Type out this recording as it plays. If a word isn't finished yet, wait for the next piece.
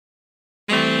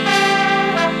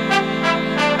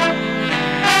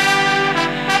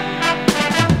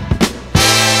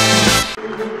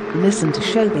Listen to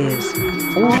ShowBizz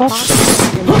or BOXERS.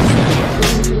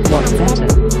 What's better?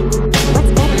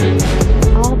 What's better?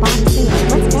 All boxing.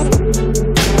 What's better?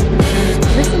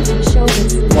 Listen to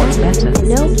ShowBizz. What's better?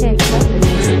 No kicks.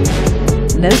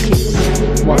 No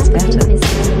kicks. What's better?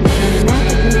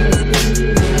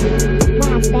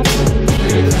 What's better?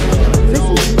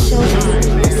 Listen to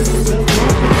ShowBizz.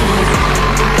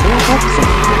 Or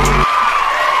BOXERS.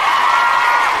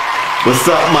 What's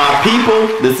up, my people?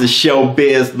 This is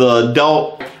ShowBizz the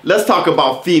Adult. Let's talk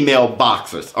about female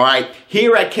boxers, all right?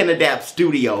 Here at Kenadap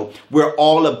Studio, we're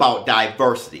all about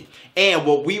diversity. And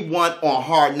what we want on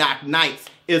Hard Knock Nights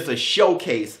is a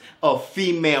showcase of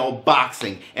female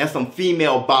boxing and some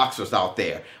female boxers out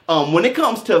there. When it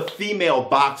comes to female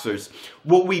boxers,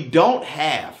 what we don't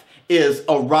have is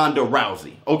a Ronda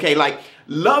Rousey, okay? Like,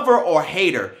 love her or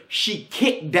hate her, she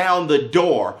kicked down the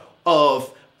door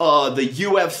of the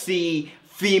UFC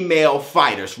female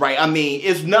fighters, right? I mean,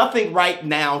 it's nothing right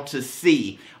now to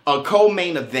see a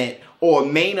co-main event or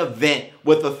main event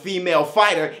with a female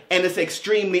fighter, and it's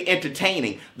extremely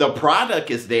entertaining. The product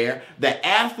is there, the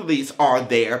athletes are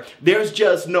there, there's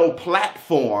just no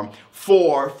platform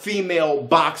for female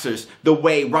boxers the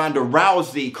way Ronda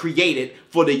Rousey created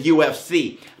for the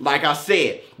UFC. Like I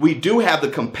said, we do have the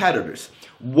competitors.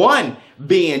 One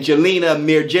being Jelena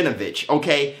Mrdjenovich,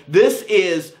 okay? This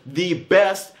is the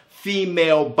best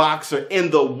female boxer in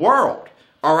the world,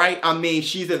 all right? I mean,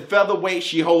 she's at featherweight.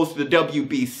 She holds the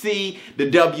WBC, the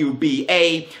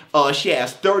WBA. She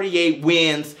has 38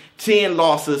 wins, 10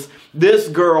 losses. This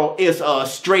girl is a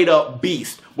straight-up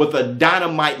beast with a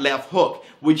dynamite left hook.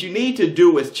 What you need to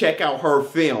do is check out her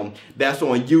film that's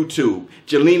on YouTube,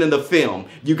 Jelena the Film.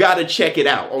 You got to check it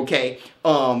out, okay?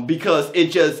 Because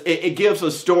it gives a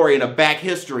story and a back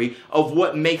history of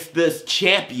what makes this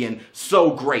champion so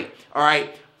great, all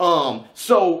right?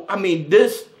 So, I mean,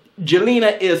 this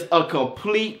Jelena is a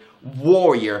complete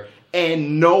warrior,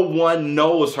 and no one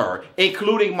knows her,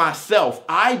 including myself.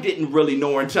 I didn't really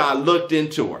know her until I looked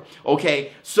into her,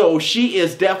 okay? So she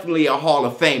is definitely a Hall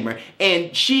of Famer,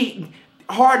 and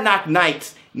Hard Knock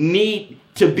Nights need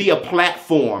to be a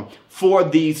platform for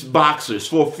these boxers,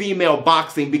 for female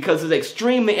boxing, because it's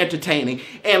extremely entertaining.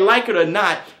 And like it or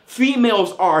not,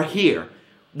 females are here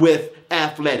with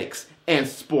athletics and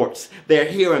sports. They're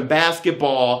here in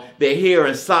basketball, they're here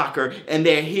in soccer, and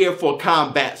they're here for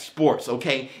combat sports,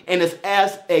 okay? And it's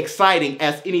as exciting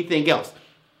as anything else.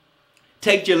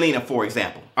 Take Jelena, for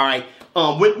example, all right?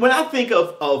 When I think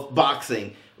of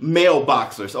boxing, male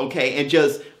boxers, okay, and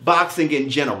just boxing in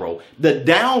general, the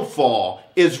downfall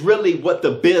is really what the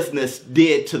business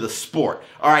did to the sport,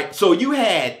 all right? So you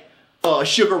had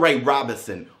Sugar Ray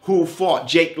Robinson, who fought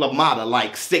Jake LaMotta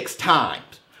like 6 times,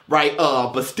 right?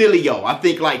 Bastilio, I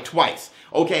think like twice,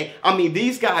 okay? I mean,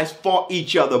 these guys fought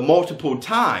each other multiple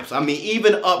times. I mean,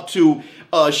 even up to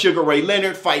Sugar Ray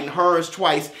Leonard fighting Hearns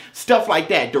twice, stuff like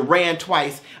that, Duran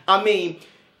twice. I mean,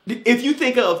 if you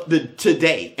think of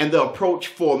today and the approach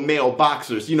for male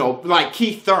boxers, you know, like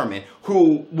Keith Thurman,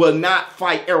 who will not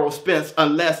fight Errol Spence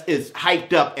unless it's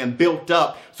hyped up and built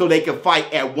up so they can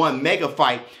fight at one mega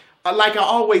fight. Like I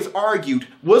always argued,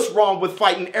 what's wrong with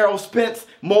fighting Errol Spence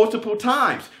multiple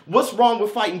times? What's wrong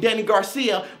with fighting Danny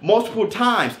Garcia multiple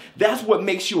times? That's what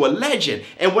makes you a legend.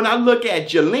 And when I look at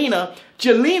Jelena,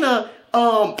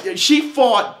 she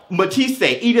fought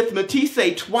Edith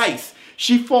Matisse twice.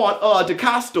 She fought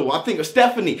DeCosto, I think, or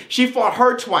Stephanie. She fought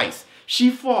her twice. She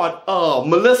fought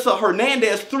Melissa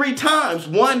Hernandez 3 times,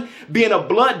 one being a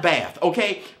bloodbath,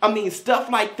 okay? I mean, stuff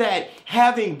like that,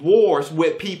 having wars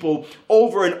with people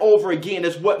over and over again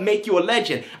is what make you a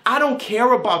legend. I don't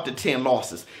care about the 10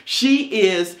 losses. She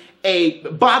is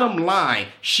bottom line,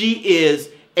 she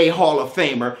is a Hall of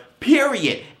Famer,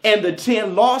 period. And the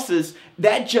 10 losses,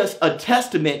 that's just a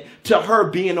testament to her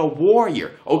being a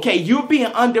warrior, okay? You being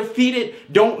undefeated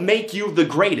don't make you the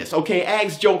greatest, okay?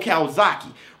 Ask Joe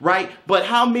Calzaghe, right? But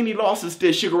how many losses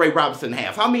did Sugar Ray Robinson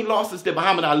have? How many losses did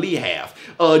Muhammad Ali have?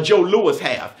 Joe Louis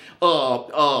have?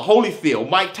 Holyfield,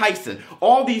 Mike Tyson.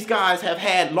 All these guys have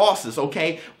had losses,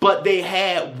 okay? But they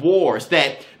had wars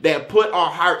that put our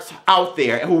hearts out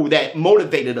there, that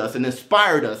motivated us and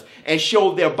inspired us and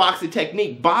showed their boxing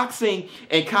technique. Boxing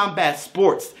and combat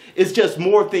sports is just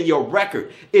more than your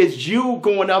record. It's you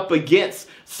going up against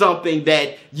something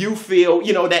that you feel,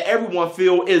 you know, that everyone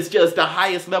feel is just the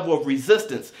highest level of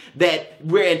resistance, that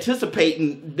we're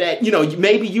anticipating that, you know,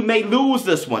 maybe you may lose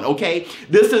this one, okay?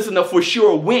 This isn't a for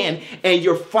sure win, and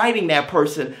you're fighting that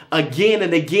person again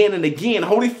and again and again.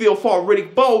 Holyfield fought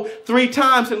Riddick Bowe 3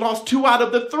 times and lost 2 out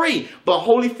of the 3, but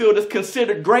Holyfield is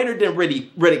considered greater than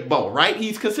Riddick Bowe, right?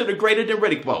 He's considered greater than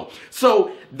Riddick Bowe.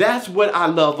 So that's what I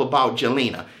love about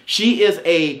Jelena. She is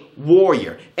a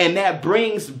warrior, and that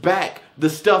brings back the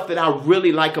stuff that I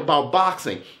really like about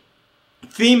boxing.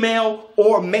 Female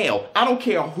or male, I don't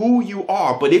care who you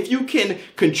are, but if you can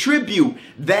contribute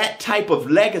that type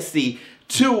of legacy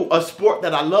to a sport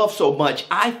that I love so much,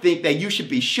 I think that you should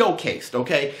be showcased,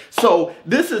 okay? So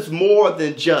this is more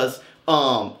than just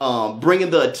bringing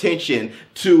the attention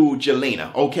to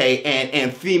Jelena, okay,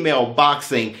 and female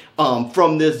boxing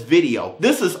from this video.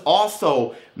 This is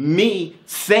also me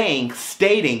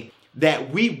stating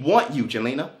that we want you,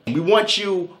 Jelena. We want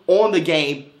you on the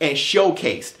game and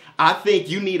showcased. I think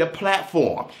you need a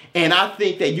platform, and I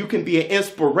think that you can be an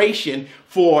inspiration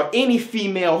for any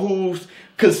female who's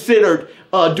considered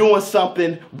doing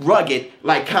something rugged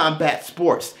like combat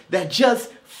sports, that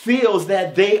just feels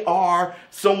that they are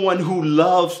someone who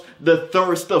loves the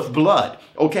thirst of blood,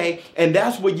 okay? And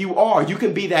that's what you are. You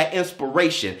can be that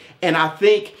inspiration. And I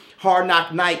think Hard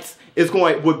Knock Nights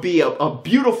would be a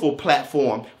beautiful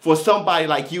platform for somebody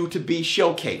like you to be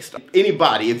showcased.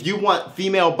 Anybody, if you want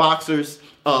female boxers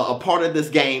a part of this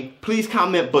game, please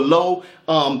comment below.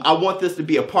 I want this to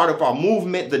be a part of our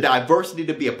movement, the diversity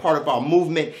to be a part of our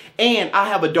movement. And I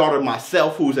have a daughter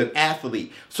myself who's an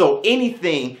athlete. So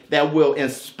anything that will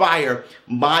inspire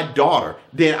my daughter,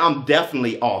 then I'm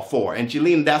definitely all for. And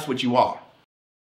Jelena, that's what you are.